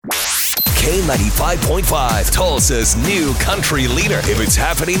K95.5, Tulsa's new country leader. If it's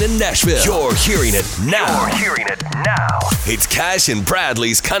happening in Nashville, you're hearing it now. It's Cash and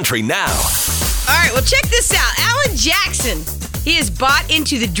Bradley's Country Now. All right, well, check this out. Alan Jackson, he has bought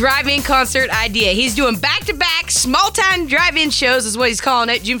into the drive-in concert idea. He's doing back-to-back small-town drive-in shows is what he's calling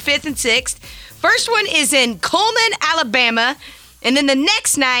it, June 5th and 6th. First one is in Coleman, Alabama, and then the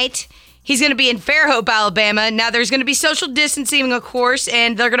next night, he's going to be in Fairhope, Alabama. Now, there's going to be social distancing, of course,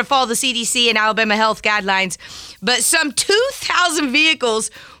 and they're going to follow the CDC and Alabama health guidelines. But some 2,000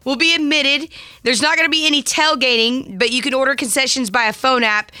 vehicles will be admitted. There's not going to be any tailgating, but you can order concessions by a phone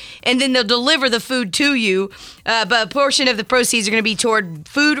app, and then they'll deliver the food to you. But a portion of the proceeds are going to be toward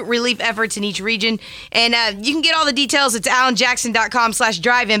food relief efforts in each region. And you can get all the details. It's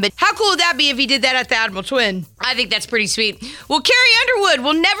alanjackson.com/drive-in. But how cool would that be if he did that at the Admiral Twin? I think that's pretty sweet. Well, Carrie Underwood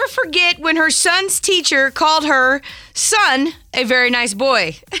will never forget when her son's teacher called her son a very nice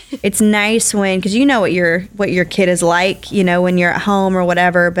boy. It's nice when, because you know what your kid is like, you know, when you're at home or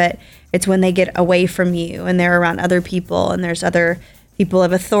whatever, but it's when they get away from you and they're around other people and there's other people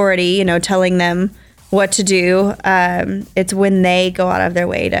of authority, you know, telling them what to do. It's when they go out of their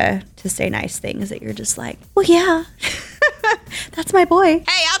way to say nice things that you're just like, well, yeah, that's my boy.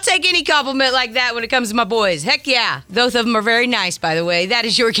 Hey, I'll take any compliment like that when it comes to my boys. Heck yeah. Both of them are very nice, by the way. That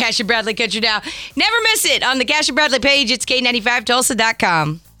is your Cash and Bradley Country Now. Never miss it on the Cash and Bradley page. It's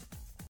K95Tulsa.com.